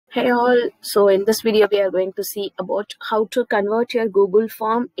Hey all, so in this video we are going to see about how to convert your Google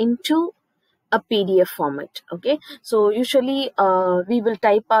form into a PDF format. Okay, so usually we will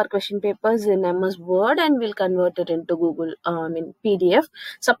type our question papers in MS Word and we'll convert it into Google in PDF.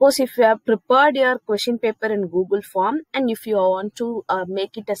 Suppose if you have prepared your question paper in Google form and if you want to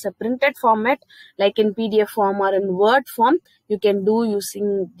make it as a printed format like in PDF form or in Word form, you can do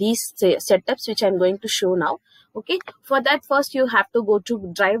using these setups which I'm going to show now. Okay, for that first you have to go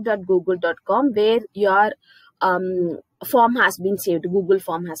to drive.google.com where your form has been saved, Google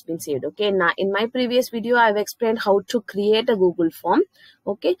form has been saved. Okay, now in my previous video I've explained how to create a Google form.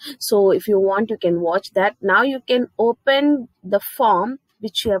 Okay, so if you want you can watch that. Now you can open the form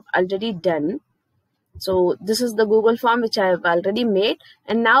which you have already done. So this is the Google form which I have already made,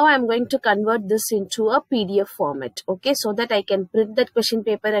 and now I'm going to convert this into a PDF format. Okay, so that I can print that question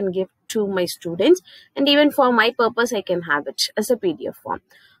paper and give to my students, and even for my purpose I can have it as a PDF form.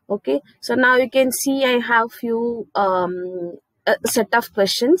 Okay, so now you can see I have few a set of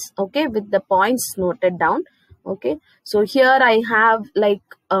questions, okay, with the points noted down. Okay, so here I have like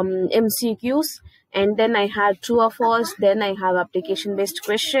MCQs, and then I have true or false, then I have application based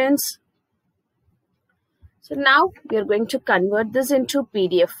questions. So now we are going to convert this into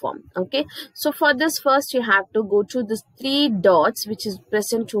PDF form. Okay, so for this first you have to go to this three dots which is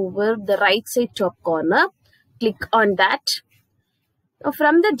present over the right side top corner. Click on that. Now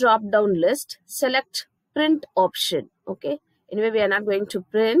from the drop down list, select print option. Okay, anyway we are not going to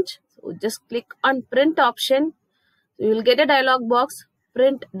print, so just click on print option. So you will get a dialog box,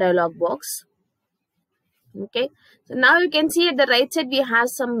 print dialog box. Okay, so now you can see at the right side we have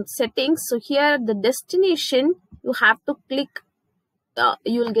some settings. So here the destination you have to click,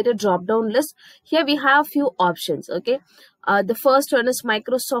 you will get a drop down list. Here we have few options. Okay, the first one is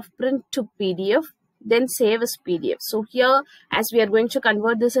Microsoft Print to PDF, then save as PDF. So here as we are going to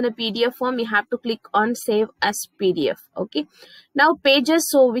convert this in a PDF form, we have to click on save as PDF. Okay, now pages,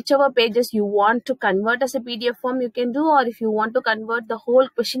 so whichever pages you want to convert as a PDF form you can do, or if you want to convert the whole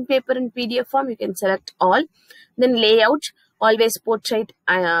question paper in PDF form you can select all. Then layout, always portrait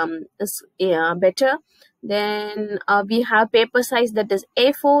is better. Then we have paper size, that is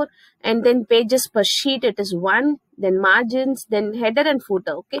A4, and then pages per sheet, it is 1, then margins, then header and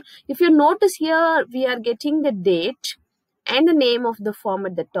footer. Okay, if you notice here we are getting the date and the name of the form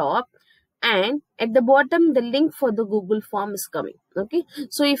at the top, and at the bottom the link for the Google form is coming. Okay,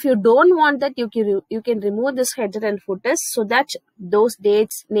 so if you don't want that, you can remove this header and footers so that those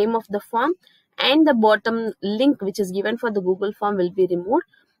dates, name of the form, and the bottom link which is given for the Google form will be removed.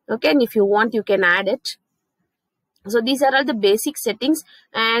 Okay, and if you want you can add it. So these are all the basic settings,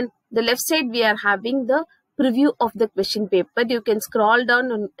 and the left side we are having the preview of the question paper. You can scroll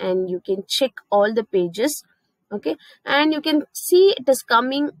down and you can check all the pages. Okay, and you can see it is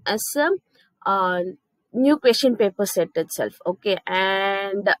coming as a new question paper set itself. Okay,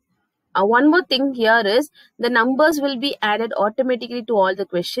 and one more thing here is the numbers will be added automatically to all the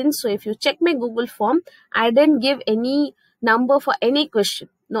questions. So if you check my Google form, I didn't give any number for any question.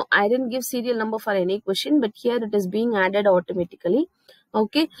 No, I didn't give serial number for any question, but here it is being added automatically.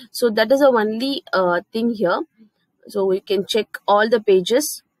 Okay, so that is the only thing here. So we can check all the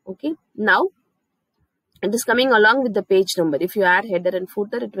pages. Okay, now it is coming along with the page number. If you add header and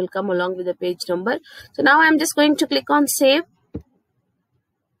footer, it will come along with the page number. So now I'm just going to click on save.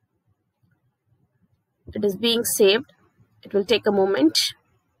 It is being saved. It will take a moment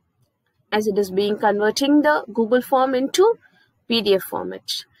as it is being converting the Google form into PDF format.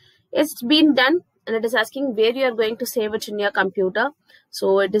 It's been done, and it is asking where you are going to save it in your computer.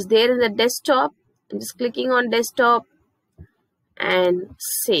 So it is there in the desktop. I'm just clicking on desktop and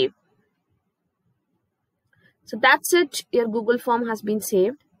save. So that's it. Your Google form has been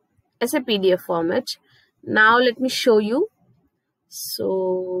saved as a PDF format. Now let me show you.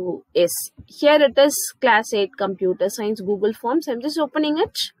 So yes, here it is, class 8 computer science Google forms. I'm just opening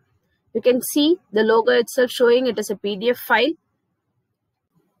it. You can see the logo itself showing it as a PDF file.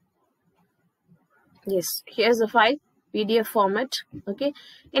 Yes, here's the file, PDF format. Okay,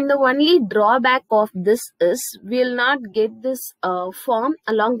 and the only drawback of this is we'll not get this form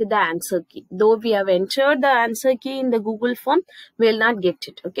along with the answer key. Though we have entered the answer key in the Google form, we'll not get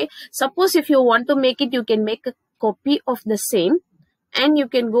it. Okay, suppose if you want to make it, you can make a copy of the same, and you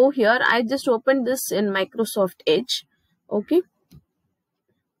can go here. I just opened this in Microsoft Edge. Okay,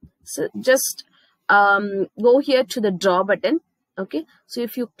 so just go here to the draw button. Okay, so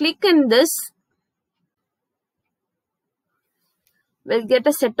if you click in this, we'll get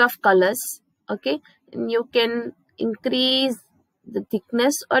a set of colors. Okay, and you can increase the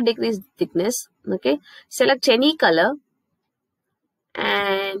thickness or decrease the thickness. Okay, select any color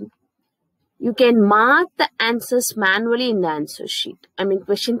and you can mark the answers manually in the answer sheet. I mean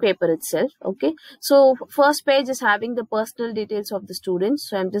question paper itself. Okay, so first page is having the personal details of the students,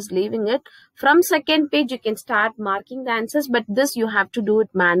 so I'm just leaving it. From second page you can start marking the answers, but this you have to do it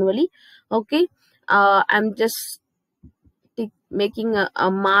manually. Okay, I'm just making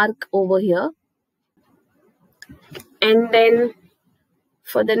a mark over here, and then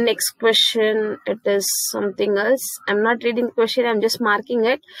for the next question it is something else. I'm not reading the question, I'm just marking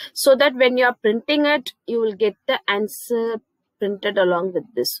it, so that when you are printing it you will get the answer printed along with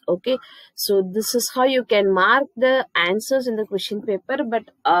this. Okay, so this is how you can mark the answers in the question paper,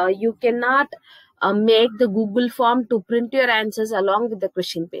 but you cannot make the Google form to print your answers along with the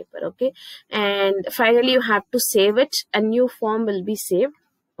question paper. Okay, and finally you have to save it. A new form will be saved.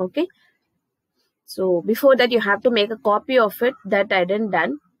 Okay, so before that you have to make a copy of it. That I didn't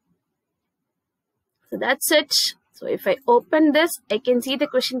done. So that's it. So if I open this, I can see the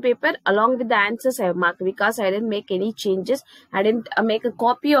question paper along with the answers I have marked, because I didn't make any changes. I didn't make a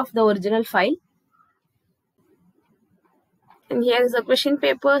copy of the original file. And here is the question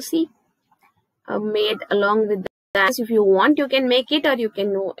paper. See, made along with that. If you want, you can make it, or you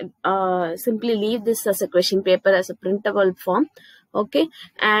can simply leave this as a question paper as a printable form. Okay,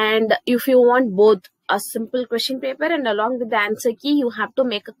 and if you want both a simple question paper and along with the answer key, you have to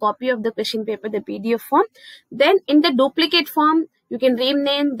make a copy of the question paper, the PDF form. Then in the duplicate form, you can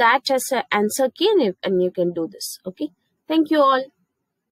rename that as an answer key, and you can do this. Okay, thank you all.